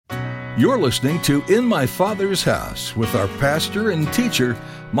You're listening to In My Father's House with our pastor and teacher,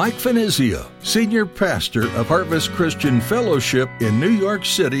 Mike Finizio, Senior Pastor of Harvest Christian Fellowship in New York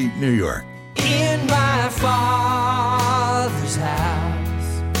City, New York. In my Father's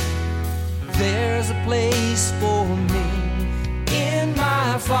house, there's a place for me. In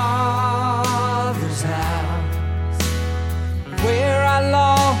my Father's house, where I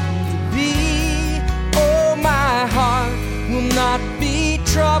long to be. Oh, my heart will not be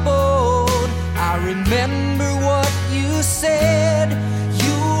troubled. I remember what you said.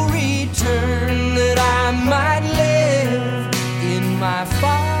 You'll return that I might live in my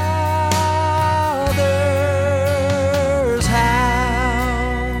Father's house.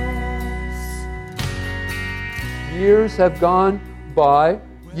 Years have gone by,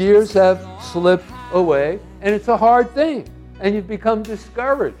 years have slipped away, and it's a hard thing. And you've become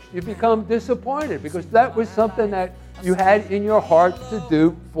discouraged, you've become disappointed, because that was something that you had in your heart to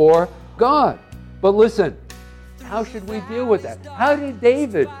do for God. But listen, how should we deal with that? How did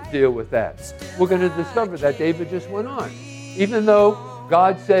David deal with that? We're going to discover that David just went on. Even though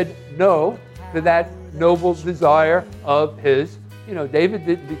God said no to that noble desire of his, David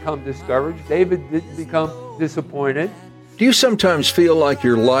didn't become discouraged. David didn't become disappointed. Do you sometimes feel like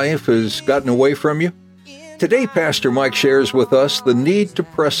your life has gotten away from you? Today, Pastor Mike shares with us the need to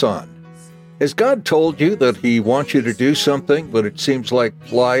press on. Has God told you that He wants you to do something, but it seems like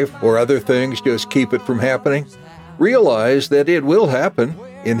life or other things just keep it from happening? Realize that it will happen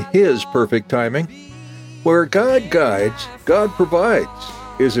in His perfect timing. Where God guides, God provides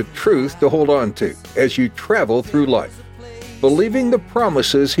is a truth to hold on to as you travel through life, believing the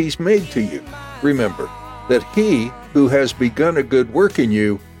promises He's made to you. Remember that He who has begun a good work in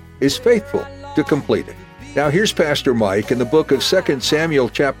you is faithful to complete it. Now here's Pastor Mike in the book of 2 Samuel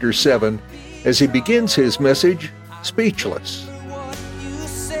chapter 7 as he begins his message, Speechless.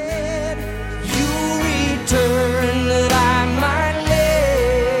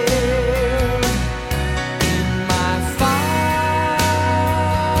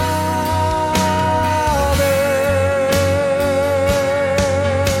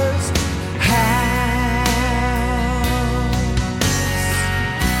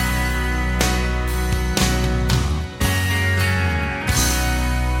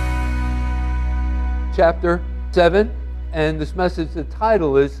 Chapter 7, and this message, the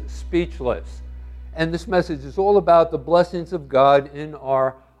title is Speechless. And this message is all about the blessings of God in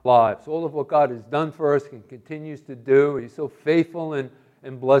our lives, all of what God has done for us and continues to do. He's so faithful in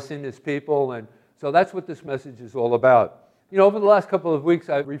blessing His people, and so that's what this message is all about. Over the last couple of weeks,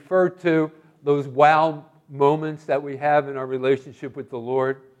 I referred to those wow moments that we have in our relationship with the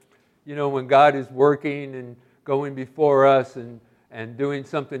Lord. When God is working and going before us and doing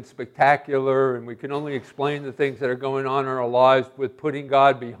something spectacular, and we can only explain the things that are going on in our lives with putting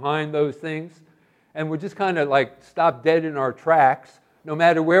God behind those things. And we're just kind of like stop dead in our tracks, no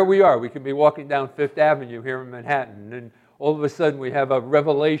matter where we are. We can be walking down Fifth Avenue here in Manhattan, and all of a sudden we have a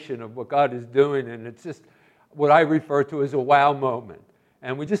revelation of what God is doing, and it's just what I refer to as a wow moment.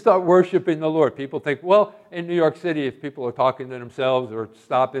 And we just start worshiping the Lord. People think, well, in New York City, if people are talking to themselves or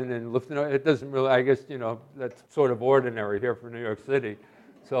stopping and lifting up, it doesn't really, I guess, that's sort of ordinary here for New York City.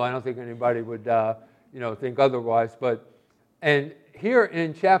 So I don't think anybody would, think otherwise. And here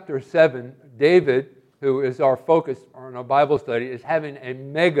in chapter 7, David, who is our focus on our Bible study, is having a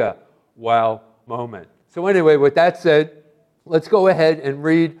mega wow moment. So anyway, with that said, let's go ahead and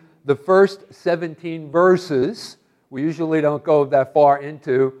read the first 17 verses. We usually don't go that far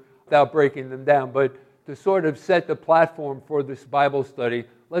into without breaking them down, but to sort of set the platform for this Bible study,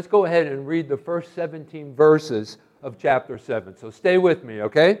 let's go ahead and read the first 17 verses of chapter 7. So stay with me,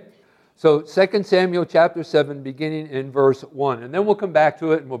 okay? So 2 Samuel chapter 7, beginning in verse 1. And then we'll come back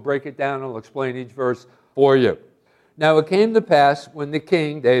to it and we'll break it down and I'll explain each verse for you. Now it came to pass when the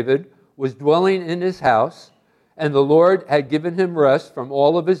king, David, was dwelling in his house, and the Lord had given him rest from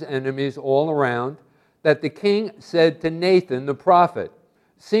all of his enemies all around, that the king said to Nathan the prophet,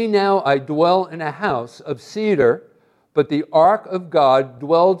 "See now, I dwell in a house of cedar, but the ark of God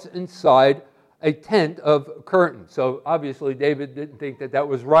dwells inside a tent of curtains." So obviously David didn't think that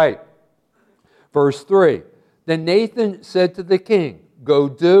was right. Verse 3, then Nathan said to the king, "Go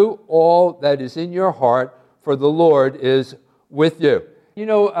do all that is in your heart, for the Lord is with you."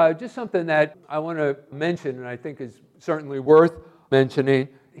 Just something that I want to mention, and I think is certainly worth mentioning.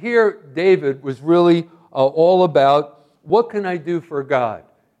 Here, David was really all about, what can I do for God?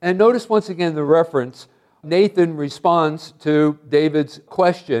 And notice once again the reference. Nathan responds to David's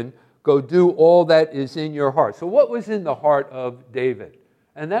question, go do all that is in your heart. So what was in the heart of David?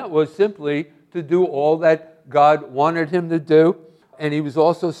 And that was simply to do all that God wanted him to do. and he was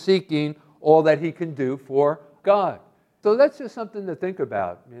also seeking all that he can do for God. So that's just something to think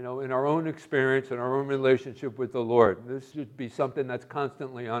about, in our own experience and our own relationship with the Lord. This should be something that's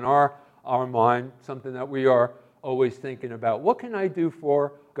constantly on our mind, something that we are always thinking about. What can I do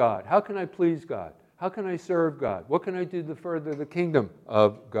for God? How can I please God? How can I serve God? What can I do to further the kingdom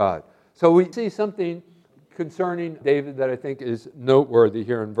of God? So we see something concerning David that I think is noteworthy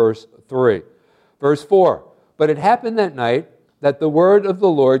here in verse 3. Verse 4, but it happened that night that the word of the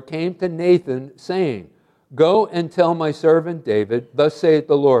Lord came to Nathan, saying, go and tell my servant David, thus saith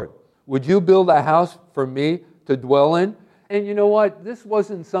the Lord, would you build a house for me to dwell in? And you know what? This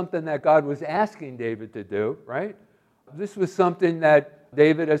wasn't something that God was asking David to do, right? This was something that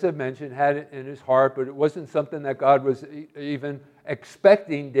David, as I mentioned, had in his heart, but it wasn't something that God was even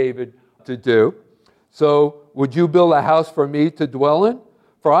expecting David to do. So, would you build a house for me to dwell in?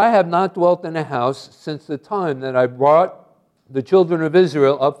 For I have not dwelt in a house since the time that I brought the children of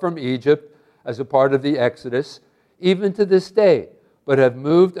Israel up from Egypt as a part of the Exodus, even to this day, but have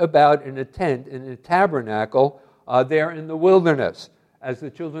moved about in a tent, in a tabernacle, there in the wilderness, as the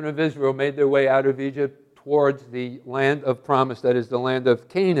children of Israel made their way out of Egypt towards the land of promise, that is the land of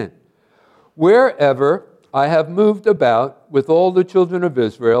Canaan. Wherever I have moved about with all the children of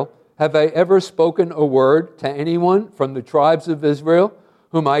Israel, have I ever spoken a word to anyone from the tribes of Israel,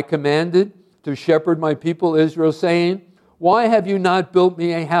 whom I commanded to shepherd my people Israel, saying, why have you not built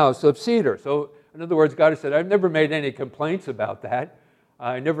me a house of cedar? So, in other words, God has said, I've never made any complaints about that.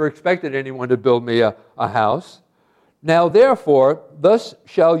 I never expected anyone to build me a house. Now, therefore, thus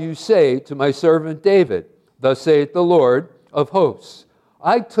shall you say to my servant David, thus saith the Lord of hosts,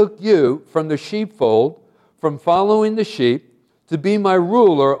 I took you from the sheepfold, from following the sheep, to be my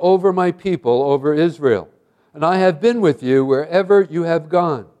ruler over my people, over Israel. And I have been with you wherever you have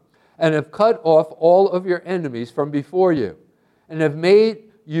gone, and have cut off all of your enemies from before you, and have made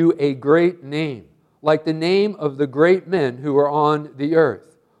you a great name, like the name of the great men who are on the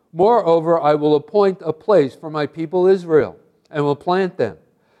earth. Moreover, I will appoint a place for my people Israel, and will plant them,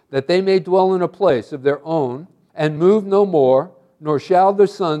 that they may dwell in a place of their own, and move no more, nor shall the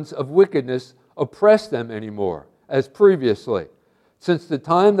sons of wickedness oppress them any more, as previously, since the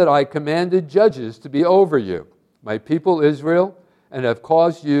time that I commanded judges to be over you, my people Israel, and have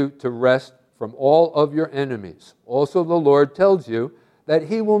caused you to rest from all of your enemies. Also the Lord tells you that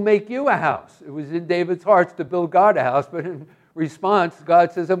he will make you a house. It was in David's heart to build God a house, but in response,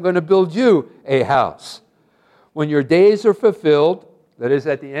 God says, I'm going to build you a house. When your days are fulfilled, that is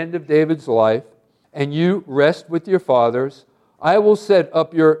at the end of David's life, and you rest with your fathers, I will set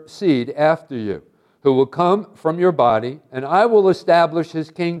up your seed after you, who will come from your body, and I will establish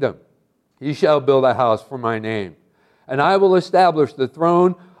his kingdom. He shall build a house for my name, and I will establish the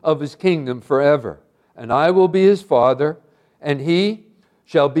throne of his kingdom forever. And I will be his father, and he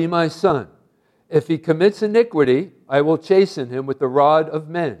shall be my son. If he commits iniquity, I will chasten him with the rod of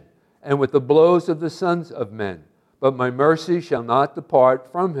men, and with the blows of the sons of men. But my mercy shall not depart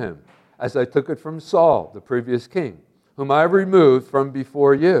from him, as I took it from Saul, the previous king, whom I removed from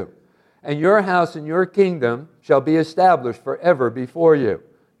before you. And your house and your kingdom shall be established forever before you.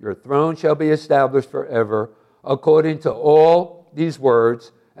 Your throne shall be established forever, according to all these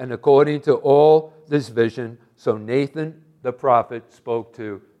words and according to all this vision. So Nathan the prophet spoke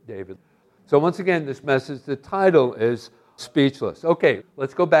to David. So once again, this message, the title is Speechless. Okay,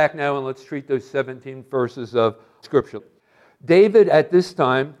 let's go back now and let's treat those 17 verses of Scripture. David at this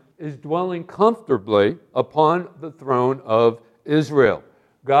time is dwelling comfortably upon the throne of Israel.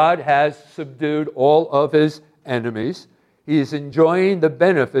 God has subdued all of his enemies. He is enjoying the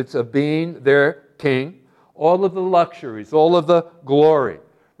benefits of being their king, all of the luxuries, all of the glory.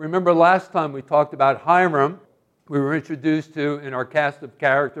 Remember last time we talked about Hiram. We were introduced to, in our cast of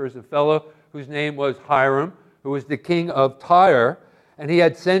characters, a fellow whose name was Hiram, who was the king of Tyre, and he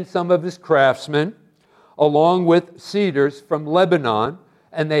had sent some of his craftsmen along with cedars from Lebanon,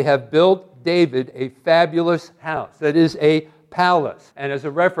 and they have built David a fabulous house. That is a palace. And as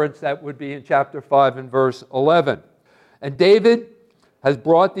a reference, that would be in chapter 5 and verse 11. And David has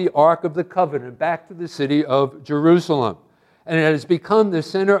brought the Ark of the Covenant back to the city of Jerusalem. And it has become the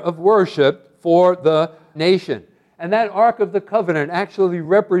center of worship for the nation. And that Ark of the Covenant actually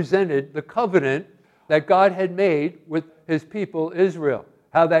represented the covenant that God had made with his people Israel.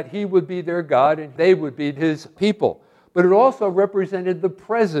 How that he would be their God and they would be his people. But it also represented the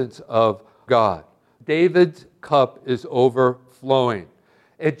presence of God. David's cup is overflowing.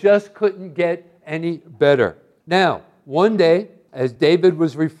 It just couldn't get any better. Now, one day, as David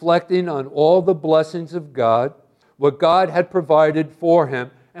was reflecting on all the blessings of God, what God had provided for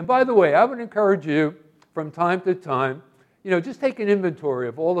him, and by the way, I would encourage you from time to time, Just take an inventory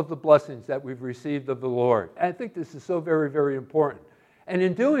of all of the blessings that we've received of the Lord. I think this is so very, very important. And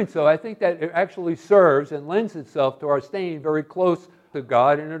in doing so, I think that it actually serves and lends itself to our staying very close to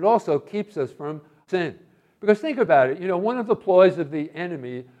God, and it also keeps us from sin. Because think about it, one of the ploys of the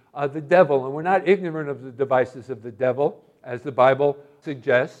enemy, the devil, and we're not ignorant of the devices of the devil, as the Bible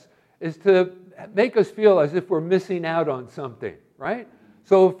suggests, is to make us feel as if we're missing out on something, right?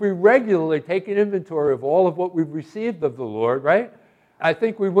 So if we regularly take an inventory of all of what we've received of the Lord, right, I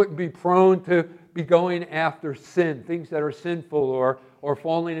think we wouldn't be prone to be going after sin, things that are sinful or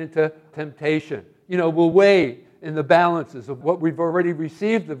falling into temptation. We'll weigh in the balances of what we've already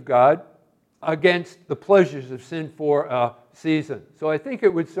received of God against the pleasures of sin for a season. So I think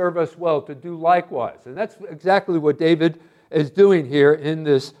it would serve us well to do likewise. And that's exactly what David is doing here in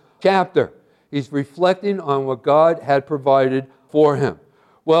this chapter. He's reflecting on what God had provided for him.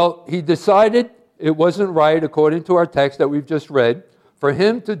 Well, he decided it wasn't right, according to our text that we've just read, for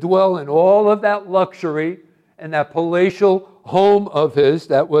him to dwell in all of that luxury and that palatial home of his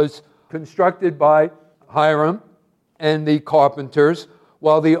that was constructed by Hiram and the carpenters,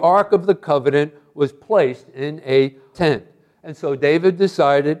 while the Ark of the Covenant was placed in a tent. And so David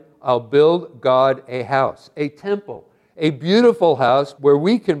decided, I'll build God a house, a temple, a beautiful house where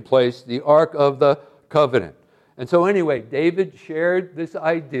we can place the Ark of the Covenant. And so anyway, David shared this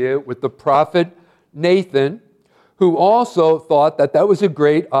idea with the prophet Nathan, who also thought that that was a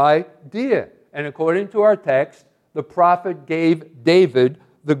great idea. And according to our text, the prophet gave David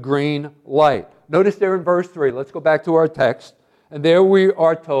the green light. Notice there in verse 3, let's go back to our text, and there we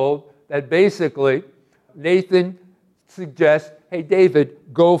are told that basically Nathan suggests, hey David,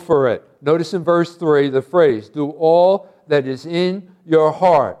 go for it. Notice in verse 3 the phrase, do all that is in your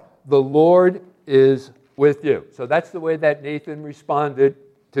heart. The Lord is with you. So that's the way that Nathan responded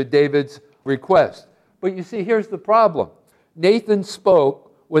to David's request. But you see, here's the problem. Nathan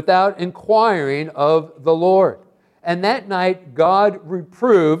spoke without inquiring of the Lord. And that night, God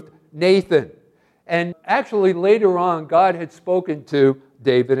reproved Nathan. And actually, later on, God had spoken to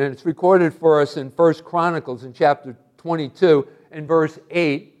David, and it's recorded for us in 1 Chronicles in chapter 22 and verse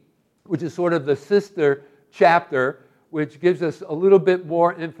 8, which is sort of the sister chapter, which gives us a little bit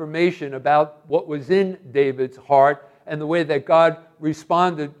more information about what was in David's heart and the way that God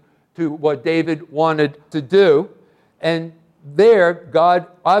responded to what David wanted to do. And there, God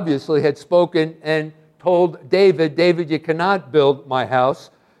obviously had spoken and told David, David, you cannot build my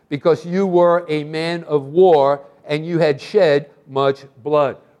house because you were a man of war and you had shed much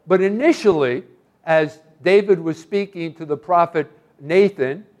blood. But initially, as David was speaking to the prophet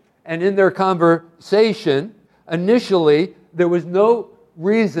Nathan, and in their conversation, initially, there was no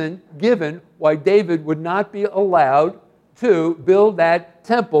reason given why David would not be allowed to build that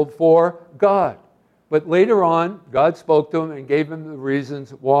temple for God. But later on, God spoke to him and gave him the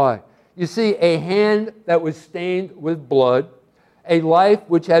reasons why. You see, a hand that was stained with blood, a life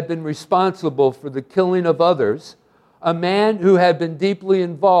which had been responsible for the killing of others, a man who had been deeply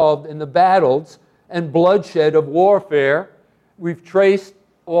involved in the battles and bloodshed of warfare. We've traced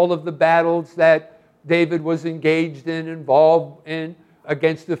all of the battles that David was engaged in, involved in,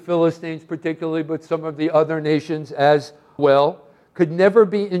 against the Philistines particularly, but some of the other nations as well, could never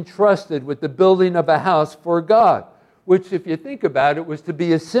be entrusted with the building of a house for God, which, if you think about it, was to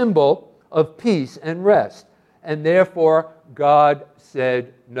be a symbol of peace and rest. And therefore, God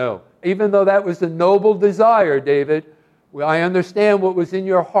said no. Even though that was a noble desire, David, I understand what was in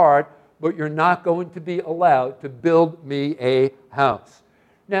your heart, but you're not going to be allowed to build me a house.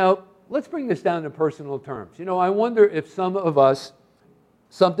 Now, let's bring this down to personal terms. I wonder if some of us,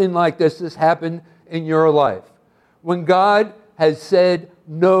 something like this has happened in your life. When God has said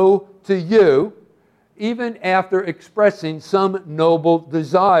no to you, even after expressing some noble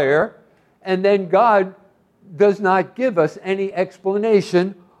desire, and then God does not give us any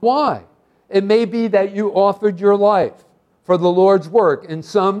explanation why. It may be that you offered your life for the Lord's work in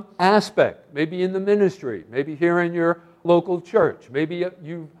some aspect, maybe in the ministry, maybe here in your local church, maybe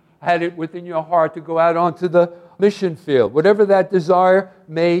you've had it within your heart to go out onto the mission field, whatever that desire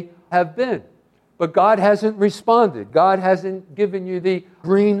may have been. But God hasn't responded. God hasn't given you the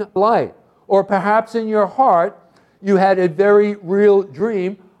green light. Or perhaps in your heart, you had a very real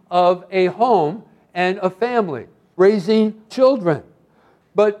dream of a home and a family, raising children.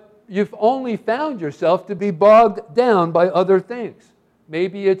 But you've only found yourself to be bogged down by other things.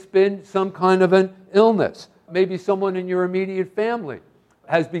 Maybe it's been some kind of an illness. Maybe someone in your immediate family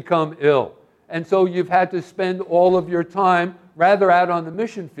has become ill. And so you've had to spend all of your time rather out on the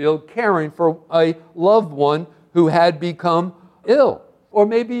mission field caring for a loved one who had become ill. Or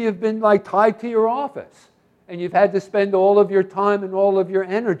maybe you've been tied to your office and you've had to spend all of your time and all of your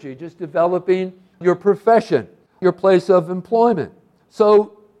energy just developing your profession, your place of employment.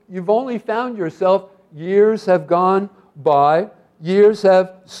 So you've only found yourself, years have gone by, years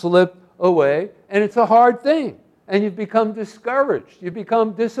have slipped away, and it's a hard thing. And you've become discouraged. You've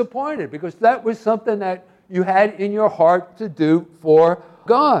become disappointed because that was something that you had in your heart to do for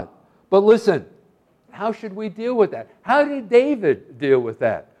God. But listen, how should we deal with that? How did David deal with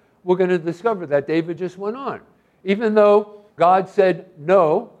that? We're going to discover that David just went on. Even though God said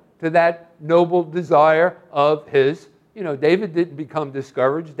no to that noble desire of his, David didn't become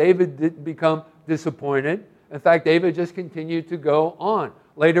discouraged. David didn't become disappointed. In fact, David just continued to go on.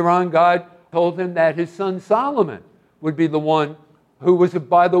 Later on, God told him that his son Solomon would be the one who was,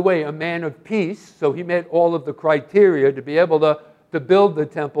 by the way, a man of peace. So he met all of the criteria to be able to build the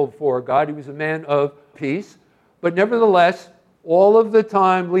temple for God. He was a man of peace. But nevertheless, all of the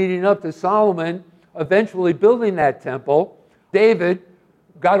time leading up to Solomon eventually building that temple, David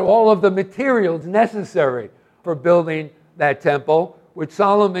got all of the materials necessary for building that temple, which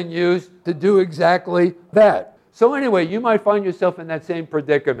Solomon used to do exactly that. So anyway, you might find yourself in that same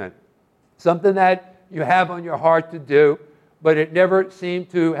predicament. Something that you have on your heart to do, but it never seemed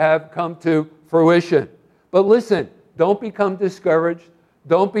to have come to fruition. But listen, don't become discouraged.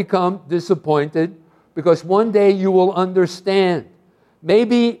 Don't become disappointed, because one day you will understand.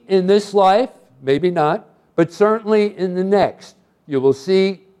 Maybe in this life, maybe not, but certainly in the next, you will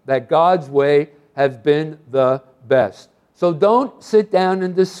see that God's way has been the best. So don't sit down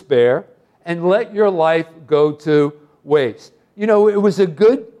in despair and let your life go to waste. It was a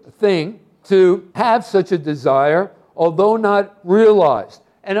good thing to have such a desire, although not realized.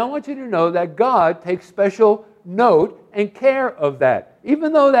 And I want you to know that God takes special note and care of that,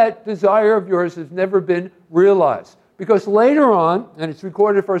 even though that desire of yours has never been realized. Because later on, and it's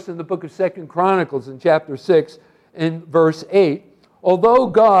recorded for us in the book of 2 Chronicles in chapter 6 in verse 8, although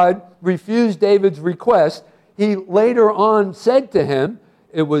God refused David's request, he later on said to him,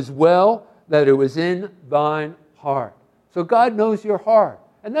 "It was well that it was in thine heart." So God knows your heart.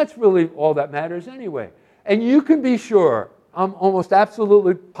 And that's really all that matters anyway. And you can be sure, I'm almost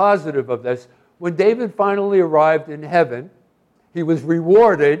absolutely positive of this, when David finally arrived in heaven, he was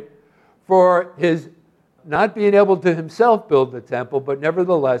rewarded for his not being able to himself build the temple, but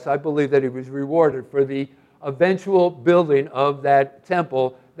nevertheless, I believe that he was rewarded for the eventual building of that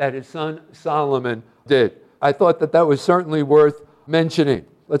temple that his son Solomon did. I thought that was certainly worth mentioning.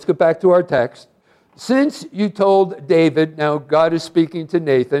 Let's get back to our text. Since you told David, now God is speaking to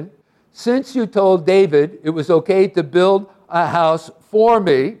Nathan, since you told David it was okay to build a house for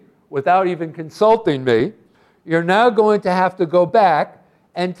me without even consulting me, you're now going to have to go back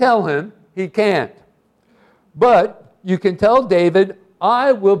and tell him he can't. But you can tell David,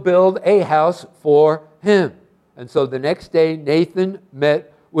 I will build a house for him. And so the next day, Nathan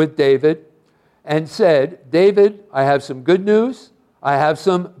met with David and said, David, I have some good news. I have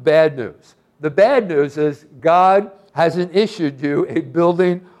some bad news. The bad news is God hasn't issued you a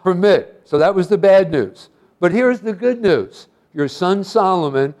building permit. So that was the bad news. But here's the good news. Your son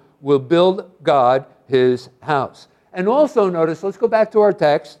Solomon will build God his house. And also notice, let's go back to our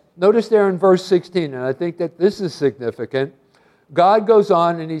text. Notice there in verse 16, and I think that this is significant. God goes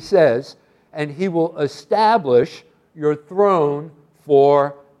on and he says, and he will establish your throne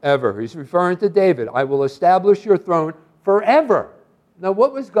forever. He's referring to David. I will establish your throne forever. Now,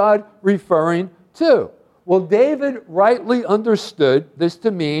 what was God referring to? Well, David rightly understood this to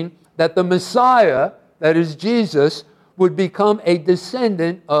mean that the Messiah, that is Jesus, would become a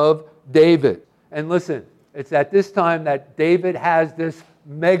descendant of David. And listen, it's at this time that David has this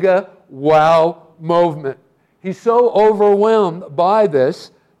mega wow movement. He's so overwhelmed by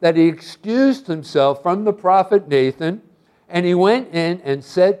this that he excused himself from the prophet Nathan, and he went in and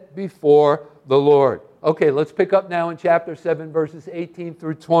sat before the Lord. Okay, let's pick up now in chapter 7, verses 18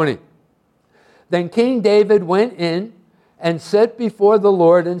 through 20. Then King David went in and sat before the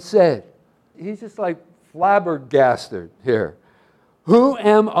Lord and said, he's just like flabbergasted here. Who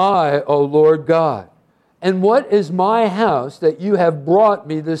am I, O Lord God? And what is my house that you have brought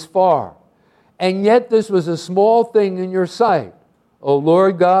me this far? And yet this was a small thing in your sight, O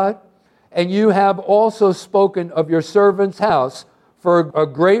Lord God. And you have also spoken of your servant's house for a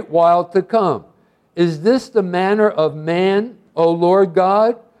great while to come. Is this the manner of man, O Lord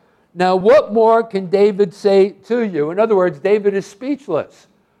God? Now what more can David say to you? In other words, David is speechless.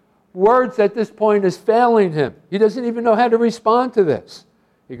 Words at this point is failing him. He doesn't even know how to respond to this.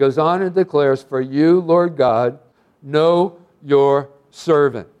 He goes on and declares, for you, Lord God, know your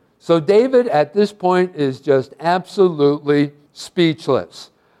servant. So David at this point is just absolutely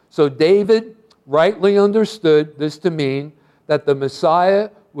speechless. So David rightly understood this to mean that the Messiah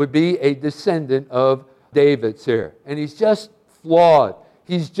would be a descendant of David's here. And he's just flawed.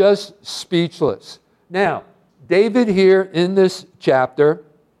 He's just speechless. Now, David here in this chapter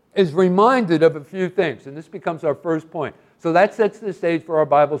is reminded of a few things, and this becomes our first point. So that sets the stage for our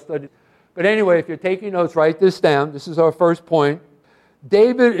Bible study. But anyway, if you're taking notes, write this down. This is our first point.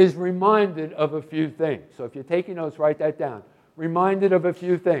 David is reminded of a few things. So if you're taking notes, write that down. Reminded of a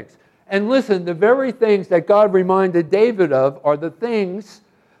few things. And listen, the very things that God reminded David of are the things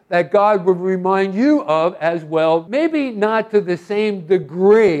that God would remind you of as well. Maybe not to the same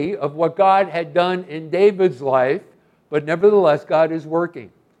degree of what God had done in David's life, but nevertheless, God is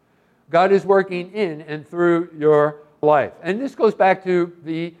working. God is working in and through your life. And this goes back to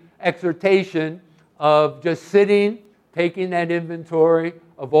the exhortation of just sitting, taking that inventory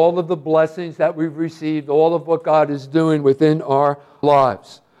of all of the blessings that we've received, all of what God is doing within our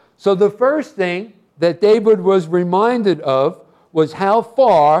lives. So the first thing that David was reminded of was how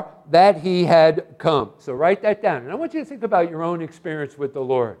far that he had come. So write that down. And I want you to think about your own experience with the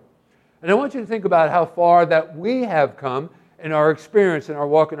Lord. And I want you to think about how far that we have come in our experience, in our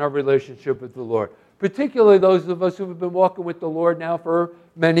walk, in our relationship with the Lord. Particularly those of us who have been walking with the Lord now for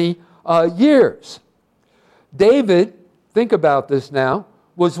many years. David, think about this now,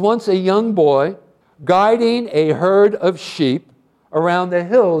 was once a young boy guiding a herd of sheep around the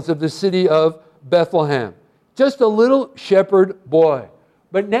hills of the city of Bethlehem. Just a little shepherd boy.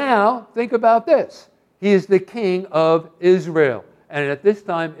 But now, think about this. He is the king of Israel. And at this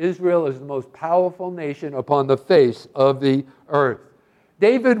time, Israel is the most powerful nation upon the face of the earth.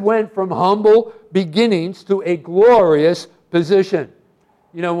 David went from humble beginnings to a glorious position.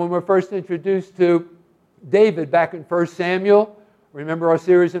 You know, when we're first introduced to David back in 1 Samuel, remember our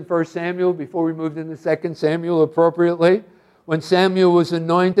series in 1 Samuel before we moved into 2 Samuel appropriately? When Samuel was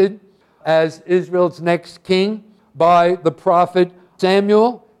anointed as Israel's next king by the prophet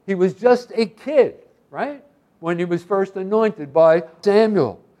Samuel, he was just a kid, right? When he was first anointed by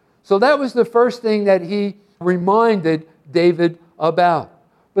Samuel. So that was the first thing that he reminded David about.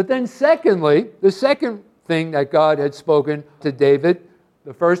 But then secondly, the second thing that God had spoken to David,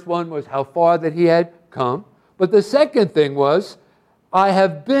 the first one was how far that he had come. But the second thing was, I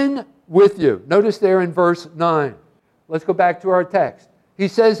have been with you. Notice there in verse 9. Let's go back to our text. He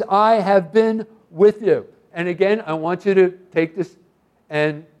says, I have been with you. And again, I want you to take this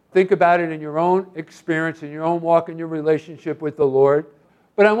and think about it in your own experience, in your own walk, in your relationship with the Lord.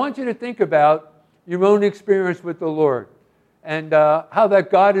 But I want you to think about your own experience with the Lord and how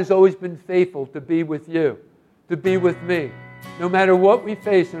that God has always been faithful to be with you, to be with me, no matter what we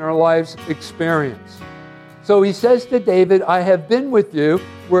face in our life's experience. So he says to David, I have been with you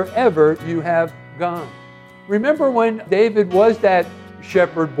wherever you have gone. Remember when David was that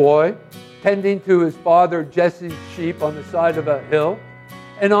shepherd boy tending to his father Jesse's sheep on the side of a hill?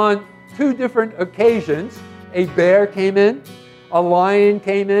 And on two different occasions, a bear came in, a lion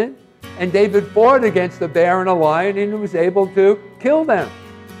came in, and David fought against the bear and a lion and he was able to kill them.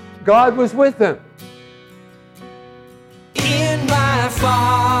 God was with him. In my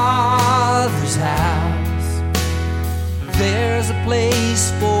Father's house, there's a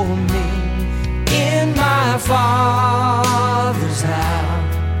place for me. In my Father's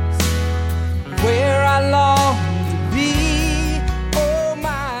house, where I long to be. Oh, my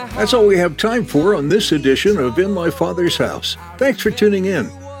heart. That's all we have time for on this edition of In My Father's House. Thanks for tuning in.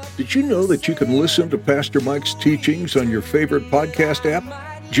 Did you know that you can listen to Pastor Mike's teachings on your favorite podcast app?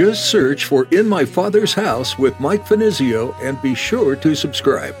 Just search for In My Father's House with Mike Finizio and be sure to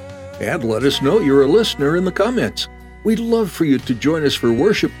subscribe. And let us know you're a listener in the comments. We'd love for you to join us for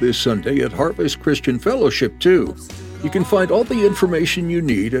worship this Sunday at Harvest Christian Fellowship, too. You can find all the information you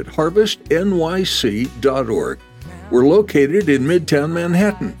need at harvestnyc.org. We're located in Midtown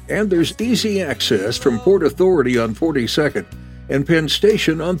Manhattan, and there's easy access from Port Authority on 42nd and Penn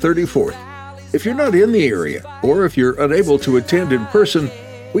Station on 34th. If you're not in the area, or if you're unable to attend in person,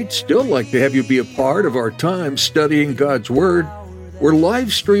 we'd still like to have you be a part of our time studying God's Word. We're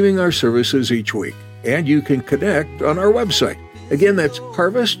live streaming our services each week, and you can connect on our website. Again, that's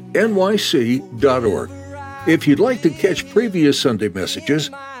harvestnyc.org. If you'd like to catch previous Sunday messages,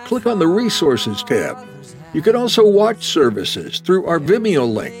 click on the Resources tab. You can also watch services through our Vimeo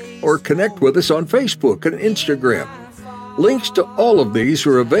link or connect with us on Facebook and Instagram. Links to all of these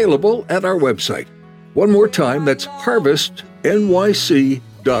are available at our website. One more time, that's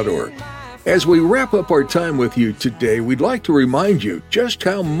harvestnyc.org. As we wrap up our time with you today, we'd like to remind you just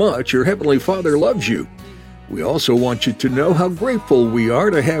how much your Heavenly Father loves you. We also want you to know how grateful we are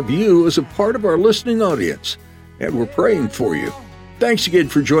to have you as a part of our listening audience, and we're praying for you. Thanks again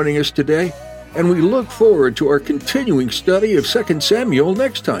for joining us today. and we look forward to our continuing study of 2 Samuel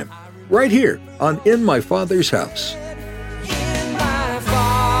next time, right here on In My Father's House. In my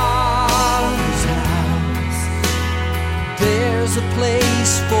Father's house, there's a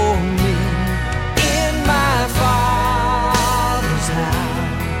place for